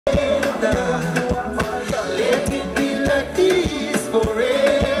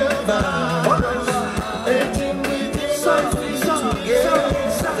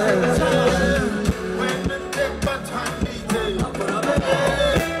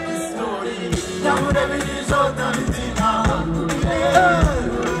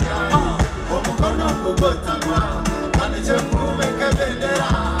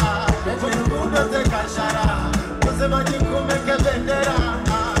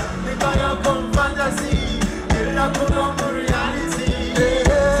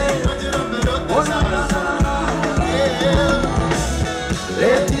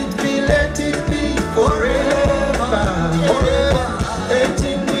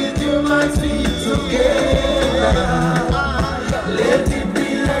my feet together. Let it be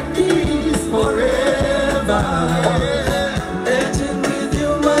like this forever. Etching with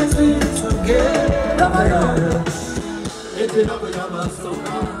you my feet together. Etching up with my soul.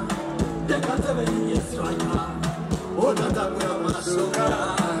 They can't have any striker. Oh, that's a good one.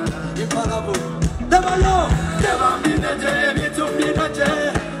 Never know, never been a day, to be a day.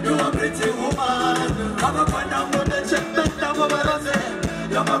 You are a pretty woman. I'm a find out what the check meant.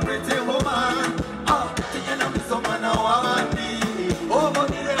 You're a pretty woman. Ah, the enemy is someone now. Oh, but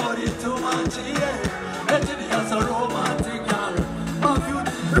you know it's too much. Yeah, let it be as a romantic girl. Of you,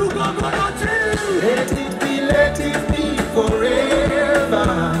 look on my tree. Let it be forever.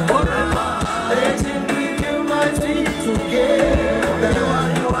 Forever. Let it be you, my feet together.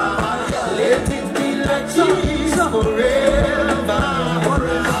 You are. Let it be like cheese forever.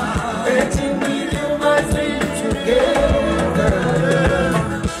 Let it be you, my feet together.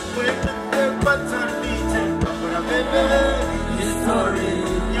 When the button beating, sorry.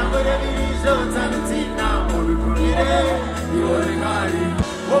 You're going to be short and now. You are the guy.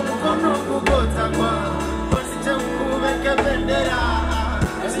 What you come from, go to Tagua. What's it to make a vendetta?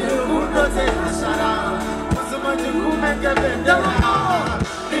 As you would not take a shara. What's the money to make a vendetta?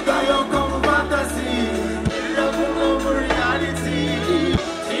 The guy you come fantasy. You don't know reality.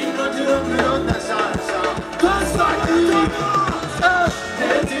 You don't know the shasha. That's like the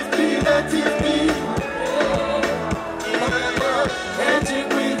let it be, let it be. Let it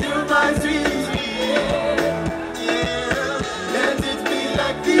with you, my sweet.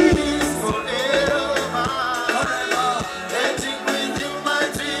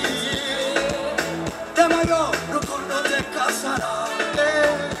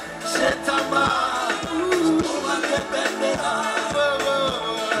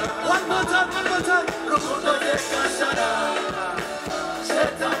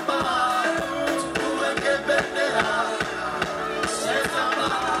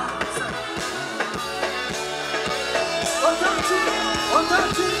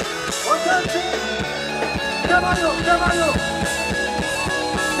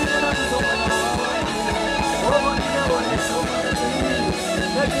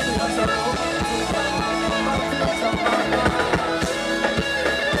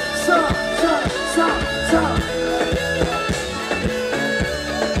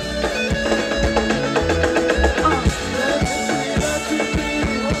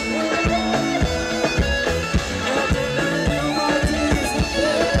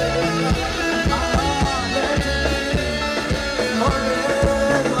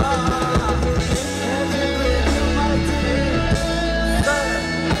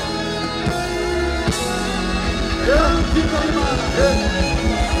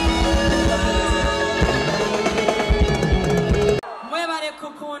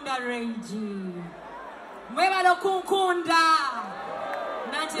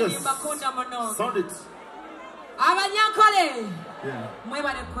 Sound it. Abanyakole. Yeah.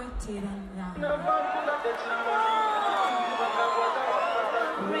 Mweba de kweterana.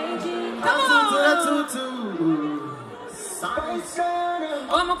 Come on.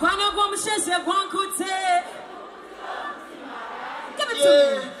 Omukwano gw'omusheshe gwankute. Give it to me.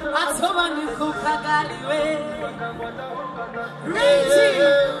 Atoba nikukagaliwe. Reggie.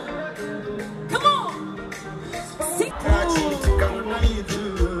 Come on.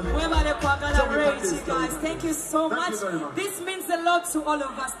 Guys, thank you so much. This means a lot to all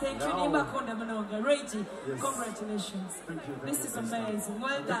of us. Thank you, Nimba Konda Manoga. Reggie, congratulations. Thank you. This is amazing.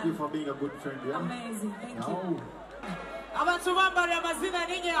 Well done. Thank you for being a good friend. Yeah? Amazing. Thank you. Abantu bambara amazina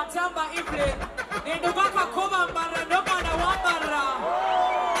ninye atamba iple nendo baka kuba mbara ndo bana wambara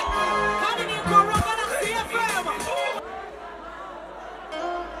kani ni koroga na CFM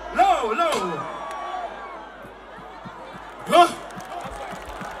low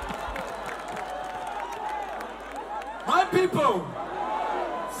my people,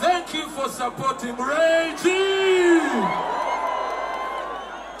 thank you for supporting Reggie.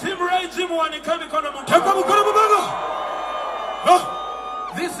 Team Reggie mwanikani kona mutaka mkono mbaga.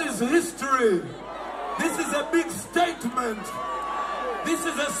 This is history. This is a big statement. This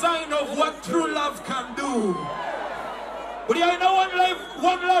is a sign of what true love can do. But I know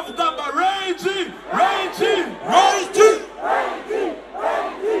one love gamba. Reggie.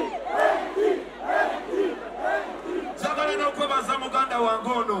 Zagala no kwebaza muganda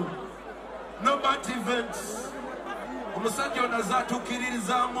wangono. No bad events. Omusajja ono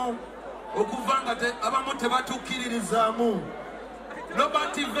azaatuukiririzamu okuvanga abamu tebaatuukiririzamu. No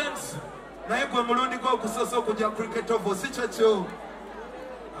bad events. Naye gwe mulundi gw'okusosa okujja cricket ovo si kyekyo.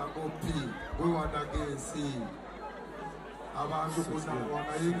 Agopi, we want against him. abantu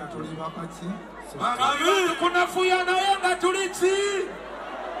kunafuyana tuli bakati. Abantu kunafuyana yenga tulichi.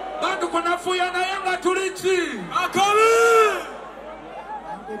 Bantu kunafuyana yenga tulichi. Akabi.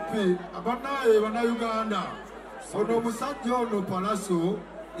 Akopi abanaye bana Uganda. Ono musajja ono Palaso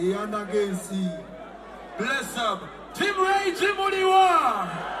eyanda gensi. Bless up. Team Rage muliwa.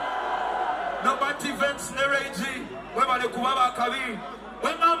 Nobody events ne Rage. We bale kubaba akabi.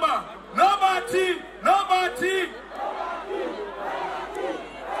 We mama. Nobody.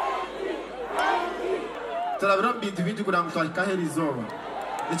 Tarabira bintu bintu kugira ngo twakaherizo.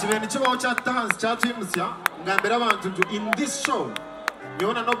 Ikintu kibaho cya dance cya twimusya ngambira abantu in this show.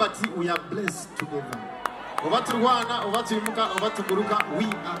 Yona nobody we are blessed together. Obaturwana, obatuyimuka, obatuguruka, we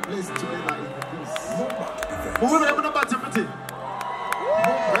are blessed together in this. Muwe yabona nobody mute.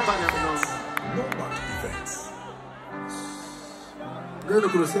 Nobody events. Ngeno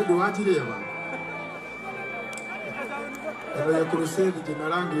crusade wajireba. Ebe ya crusade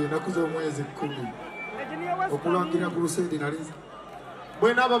jinarangi nakuzo mwezi 10. Okulangira crusade nalinza.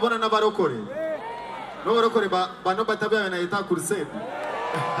 Bwena ababona n'abarokore. N'abarokore bano batabya na yita crusade.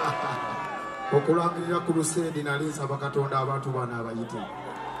 Okulangirira crusade nalinza bakatonda abantu bana abayite.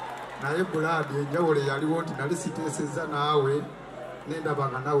 Naye buladi enjawole yaliwo nti nali siteesezza naawe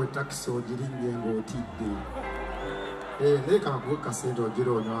nendabanga nawe taxi ogirinye ng'otidde. Leka bakuwe kasente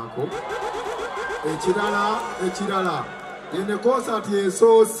ogironywako. Ekirala yene konsati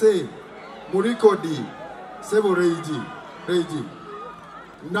esoose mu likodi sebo Rage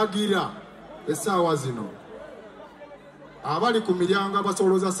ndagira essaawa zino abali ku miryango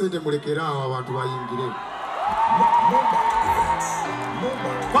abasoloza sente mulekera awo abantu bayingire.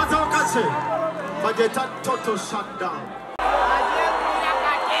 Kwanza wakase bageta total shutdown.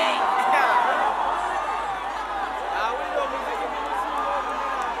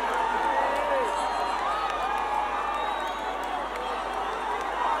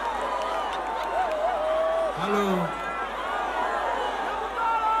 Hello.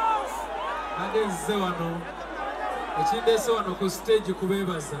 Nageze wano. Ekindese wano ku stage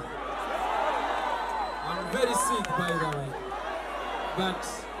kubebaza. I'm very sick by the way. But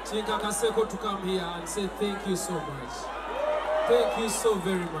Chinka Kaseko to come here and say thank you so much. Thank you so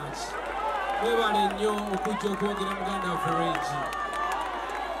very much. Webale nnyo okujja okwogera muganda for Rage.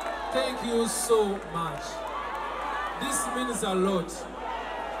 Thank you so much. This means a lot.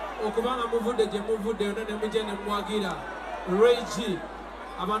 Okubanga muvudde gye muvudde yonna ne mujja ne mwagira Rage.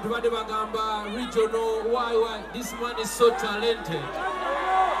 Abantu badde bagamba regional why this man is so talented.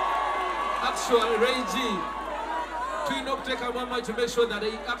 Actually Rage to not take a moment to make sure that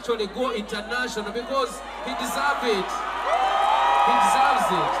he actually go international because he deserves it. He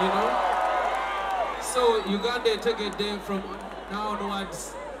deserves it, you know. So Uganda take a day from now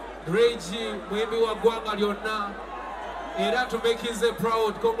onwards. Rage mwembi wa gwanga lyonna. Era to make him say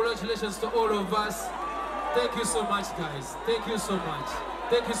proud. Congratulations to all of us. Thank you so much, guys. Thank you so much.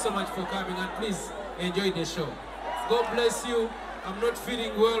 Thank you so much for coming and please enjoy the show. God bless you. I'm not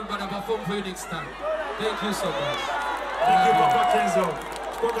feeling well, but I'll perform for you next time. Thank you so much. Thank you, Papa Kenzo.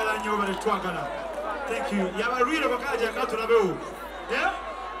 Twagala nnyo bale twagala. Thank you. Yabalwire bakaja katulabewo. Yeah?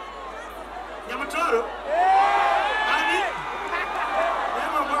 Nyamutwalo? Ani?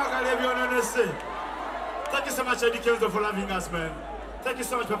 Yama mwagala ebyononese. Thank you so much, Eddie Kenzo, for loving us, man. Thank you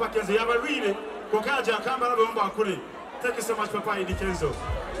so much, Papa Kenzo. Yabalwire kukaja kambala bomba akule. Thank you so much, Papa Eddie Kenzo.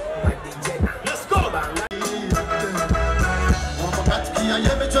 Let's go!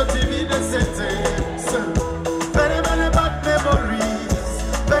 Very many bad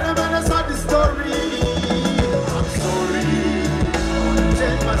memories, very many sad stories. I'm sorry, I wanna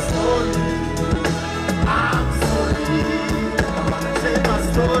change my story. I'm sorry, I wanna change my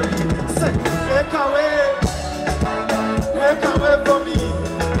story. Say, make a way for me.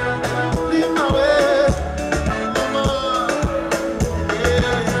 Leave my way, mama.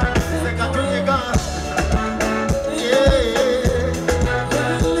 Yeah, say, Katrina, yeah,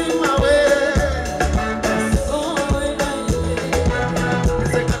 leave my way.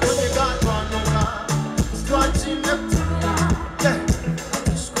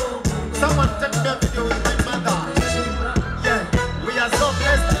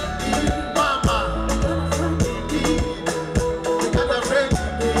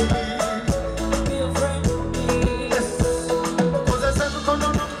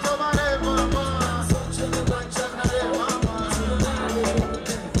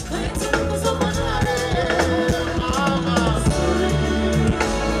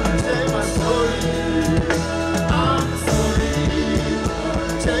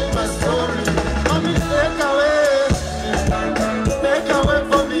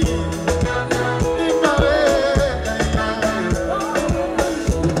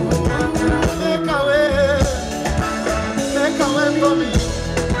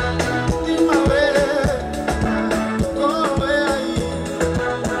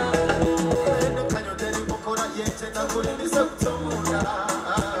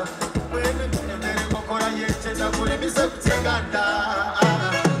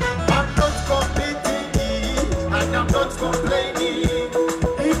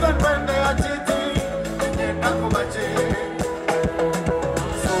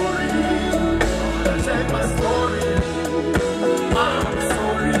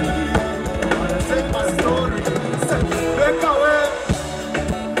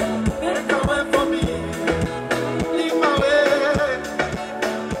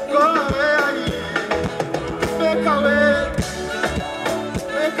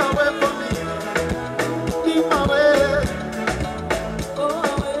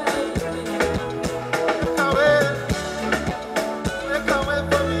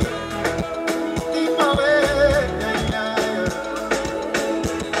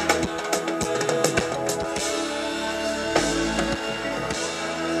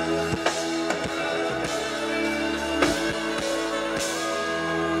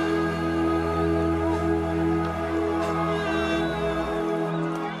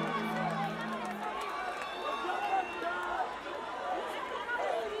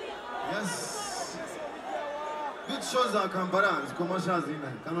 za Kampala zikoma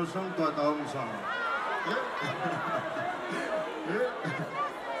shazina kano shamtu atawa mshahara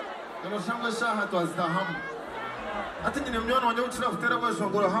kano shamba shaha twazidahamu ati nyine mnyona wanje uchira kutera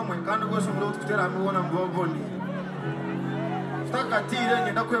bweshongoro hamwe kandi bweshongoro kutera hamwe ubona mboboni takatire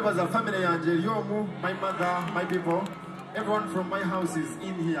ngenda kwebaza family yanje yomu my mother my people everyone from my house is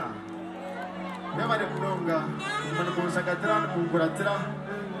in here Nebare Munonga, Manaponsakatra, Munkuratira,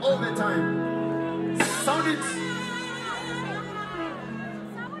 all the time. Sound it!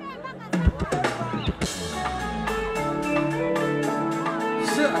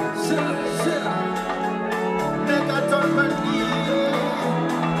 Megaton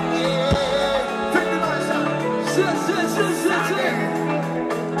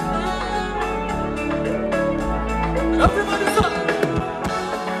Everybody's up!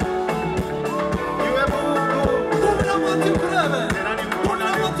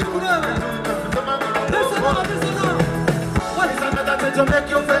 To make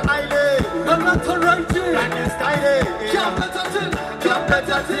you feel island, I'm not to write you. And it's tidy. Can't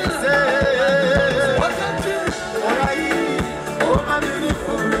better things. What's that thing? What are you? Oh, my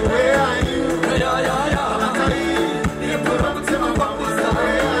beautiful, where are you? Yeah. I'm not you put up to my bumper,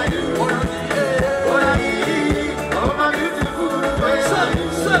 where are you? What are you? Oh, my beautiful, where are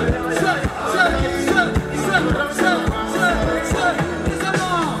you?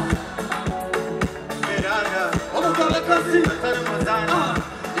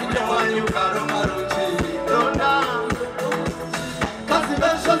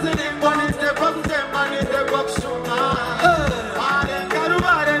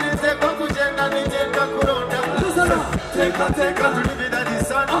 Take a to live in the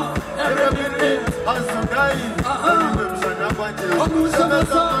sun. Every minute, as you die.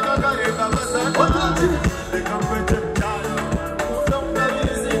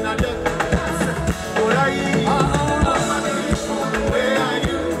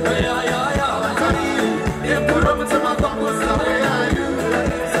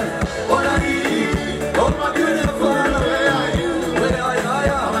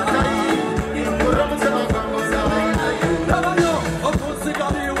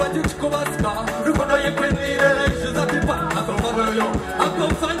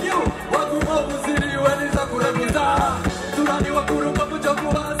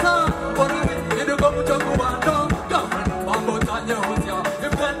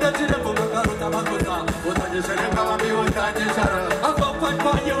 If